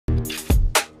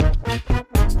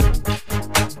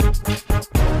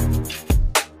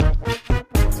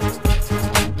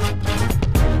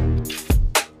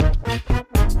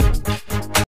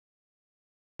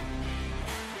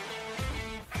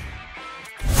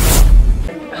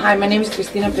Hi, my name is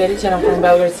Kristina Perić and I'm from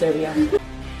Belgrade, Serbia.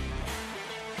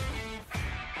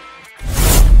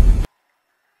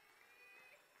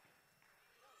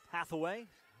 Hathaway,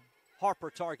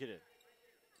 Harper targeted.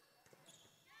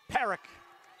 Perić,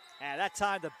 and that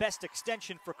time the best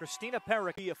extension for Kristina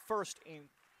Perić. Be a first in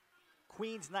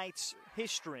Queens Knights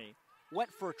history.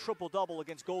 Went for a triple-double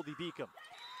against Goldie Beacom.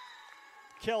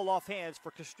 Kill off hands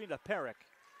for Kristina Perić.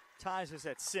 Ties us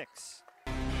at 6.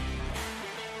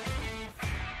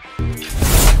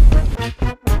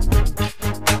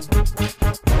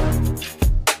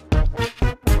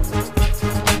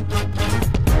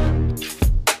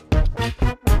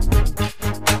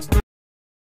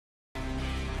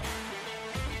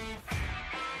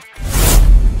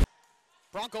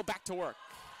 Bronco back to work.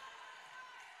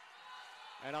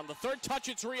 And on the third touch,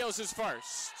 it's Rios'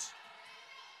 first.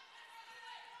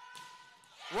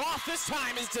 Roth this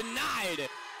time is denied.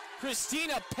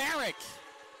 Kristina Perić,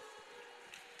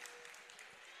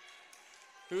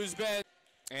 who's been,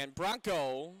 and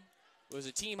Bronco was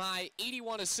a team high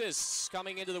 81 assists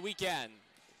coming into the weekend.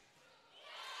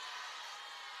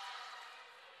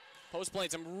 Post playing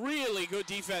some really good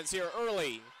defense here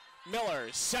early. Miller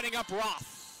setting up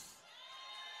Roth.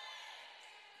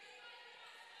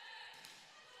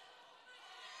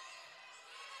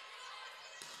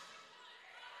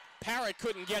 Perić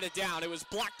couldn't get it down. It was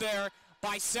blocked there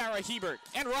by Sarah Hebert.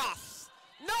 And Roth.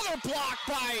 Another block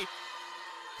by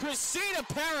Kristina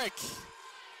Perić.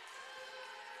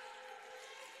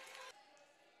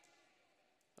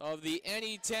 Of the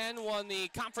NE10, won the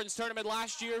conference tournament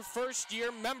last year. First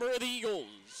year member of the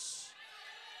Eagles.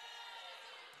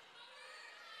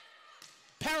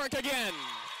 Perić again.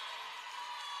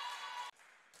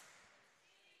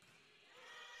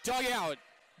 Dug out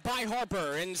by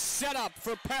Harper and set up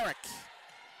for Perić.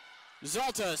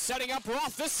 Zalta setting up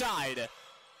Roth this side.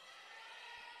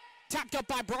 Tapped up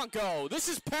by Bronco. This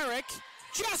is Perić.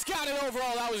 Just got it over.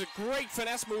 Oh, that was a great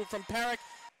finesse move from Perić.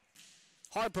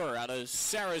 Harper out of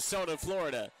Sarasota,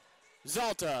 Florida.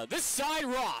 Zalta, this side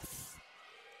Roth.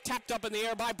 Tapped up in the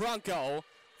air by Bronco.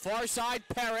 Far side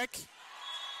Perić.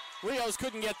 Rios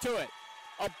couldn't get to it.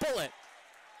 A bullet.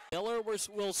 Miller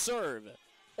will serve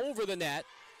over the net.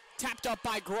 Tapped up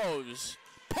by Groves.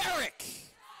 Perić!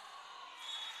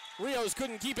 Rios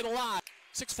couldn't keep it alive.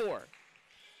 6-4.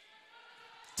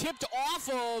 Tipped off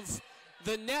of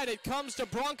the net. It comes to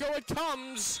Bronco. It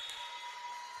comes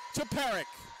to Perić,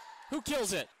 who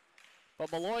kills it.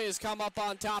 But Malloy has come up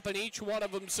on top in each one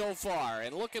of them so far.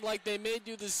 And looking like they may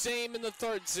do the same in the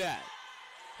third set.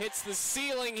 Hits the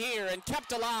ceiling here and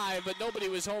kept alive, but nobody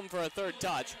was home for a third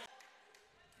touch.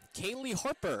 Kaylee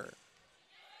Harper.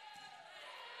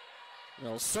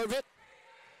 They'll serve it.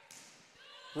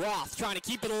 Roth trying to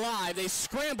keep it alive. They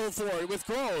scramble for it with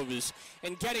Groves.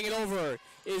 And getting it over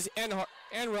is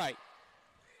Enright.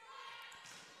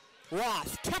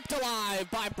 Roth kept alive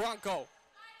by Bronco.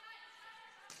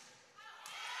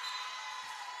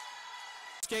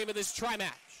 Game of this tri-match.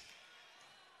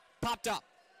 Popped up.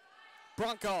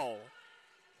 Bronco.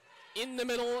 In the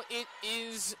middle, it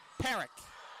is Perić.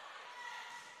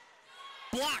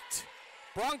 Blocked.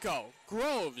 Bronco,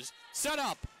 Groves, set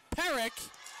up, Perić,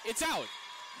 it's out.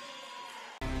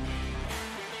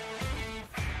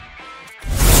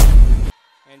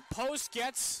 And Post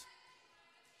gets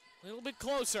a little bit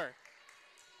closer.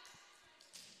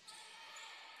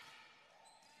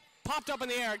 Popped up in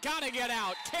the air, gotta get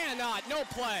out, cannot, no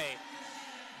play.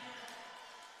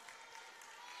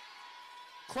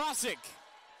 Krosigk.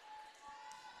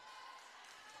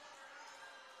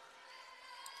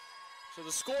 So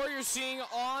the score you're seeing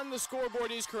on the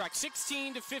scoreboard is correct.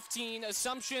 16-15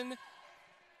 Assumption.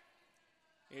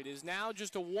 It is now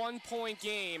just a 1-point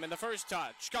game, and the first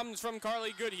touch comes from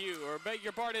Carly Goodhue, or beg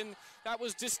your pardon, that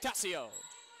was Distasio.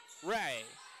 Ray.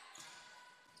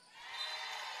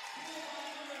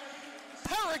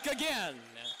 Perić again.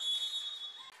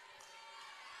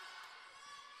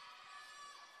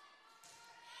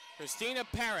 Kristina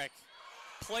Perić,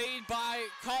 played by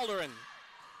Calderon.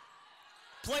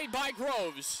 Played by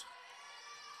Groves.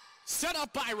 Set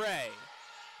up by Ray.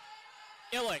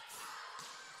 Illick.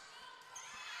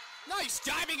 Nice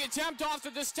diving attempt off the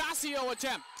Distasio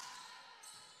attempt.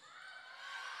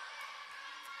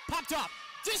 Popped up.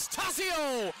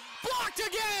 Distasio blocked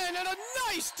again, and a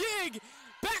nice dig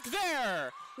back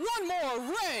there. One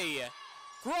more, Ray.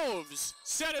 Groves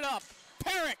set it up.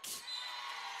 Perić.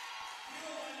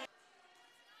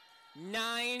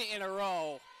 9 in a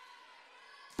row.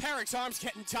 Perić's arm's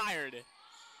getting tired.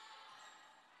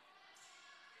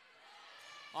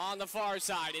 On the far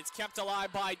side, it's kept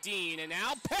alive by Dean, and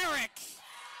now Perić!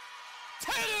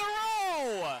 10 in a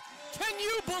row! Can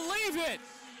you believe it?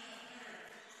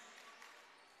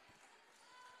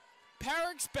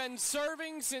 Peric's been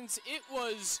serving since it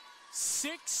was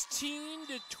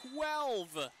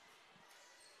 16-12.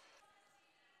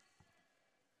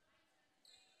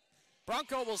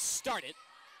 Bronco will start it.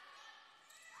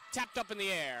 Tapped up in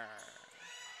the air.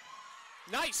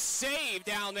 Nice save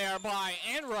down there by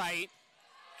Enright.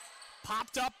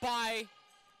 Popped up by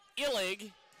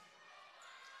Illig.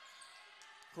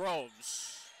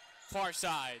 Groves, far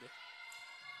side.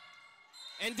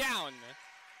 And down.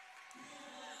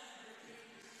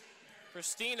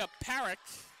 Kristina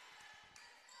Perić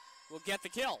will get the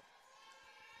kill.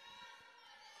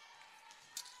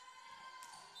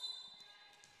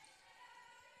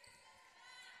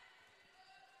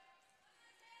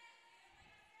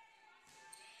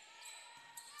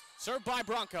 Served by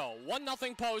Bronco.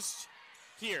 1-0 post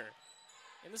here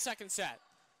in the second set.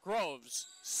 Groves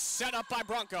set up by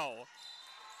Bronco.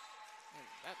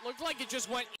 That looked like it just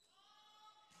went.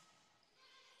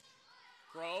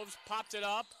 Groves popped it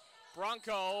up.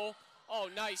 Bronco. Oh,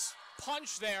 nice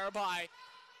punch there by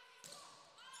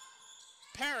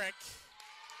Perić.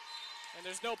 And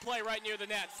there's no play right near the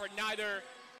net for neither.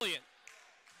 Brilliant.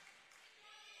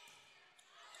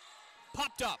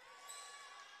 Popped up.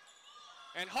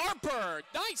 And Harper,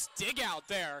 nice dig out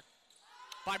there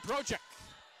by Brojic.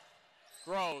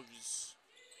 Groves.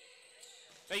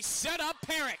 They set up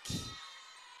Perić.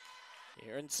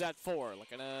 Here in set 4,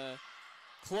 looking to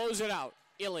close it out.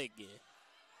 Illig.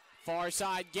 Far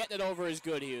side, getting it over is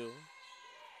Goodhue.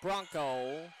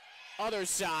 Bronco, other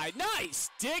side. Nice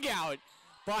dig out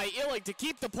by Illig to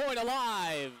keep the point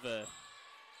alive.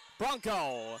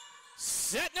 Bronco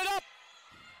setting it up.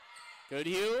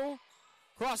 Goodhue.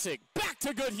 Crossing, back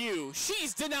to Goodhue.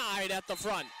 She's denied at the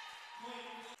front.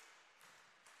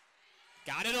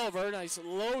 Got it over, nice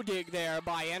low dig there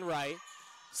by Enright.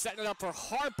 Setting it up for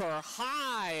Harper,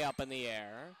 high up in the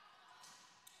air.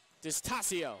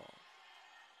 Distasio.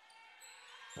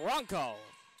 Bronco,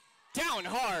 down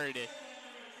hard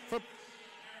for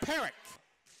Perić.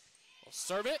 Will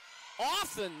serve it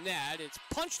off the net. It's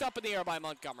punched up in the air by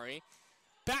Montgomery.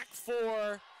 Back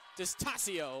for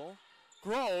Distasio.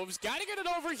 Groves, got to get it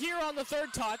over here on the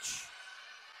third touch.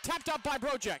 Tapped up by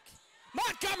Brojic.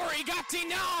 Montgomery got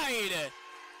denied. A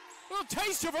little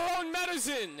taste of her own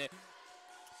medicine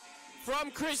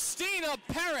from Kristina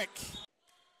Perić.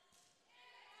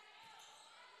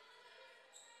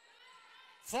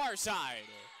 Far side.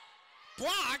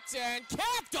 Blocked and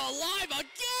kept alive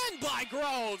again by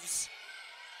Groves.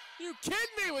 You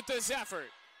kidding me with this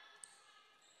effort?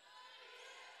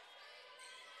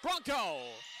 Bronco.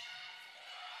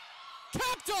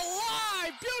 Kept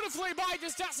alive beautifully by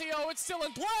Distasio. It's still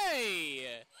in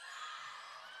play.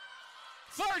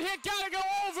 Third hit got to go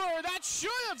over. That should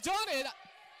have done it.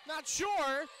 Not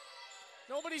sure.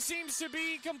 Nobody seems to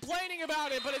be complaining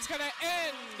about it, but it's going to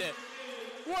end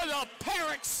with a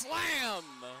Perić slam.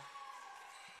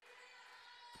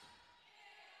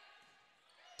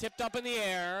 Tipped up in the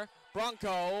air.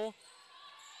 Bronco.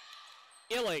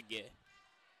 Illig.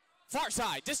 Far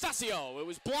side. Distasio. It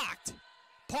was blocked.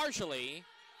 Partially,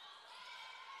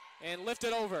 and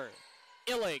lifted over.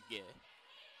 Illig.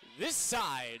 This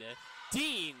side,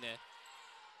 Dean.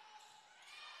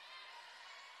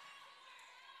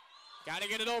 Got to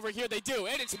get it over here. They do,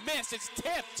 and it's missed. It's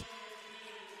tipped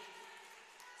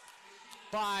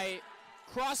by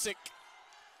Krosic.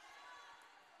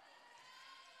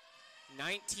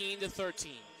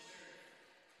 19-13.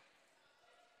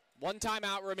 One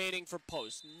timeout remaining for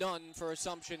post. None for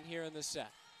Assumption here in the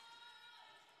set.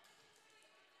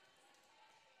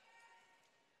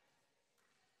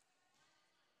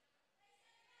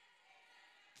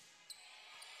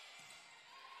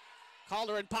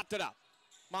 Calderon popped it up.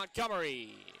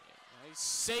 Montgomery. Nice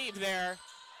save there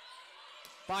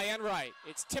by Enright.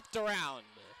 It's tipped around.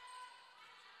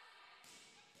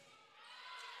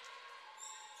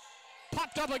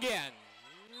 Popped up again.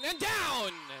 And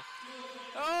down.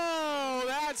 Oh,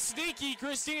 that's sneaky.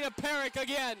 Kristina Perić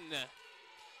again.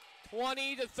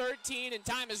 20-13, and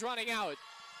time is running out.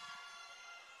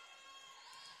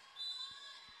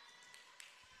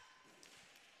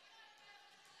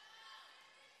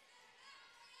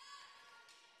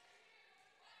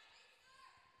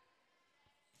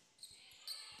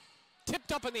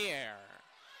 Tipped up in the air.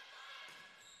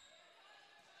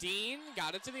 Dean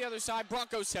got it to the other side.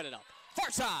 Bronco set it up. Far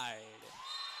side.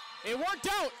 It worked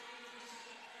out.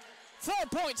 4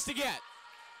 points to get.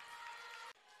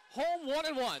 Home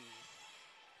 1-1.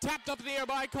 Tapped up in the air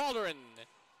by Calderon.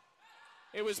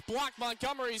 It was blocked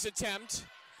Montgomery's attempt.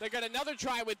 They got another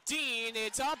try with Dean.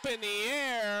 It's up in the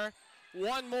air.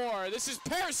 One more. This is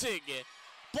Persig.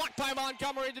 Blocked by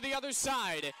Montgomery to the other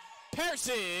side.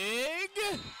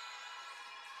 Persig.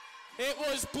 It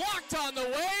was blocked on the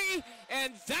way,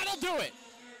 and that'll do it.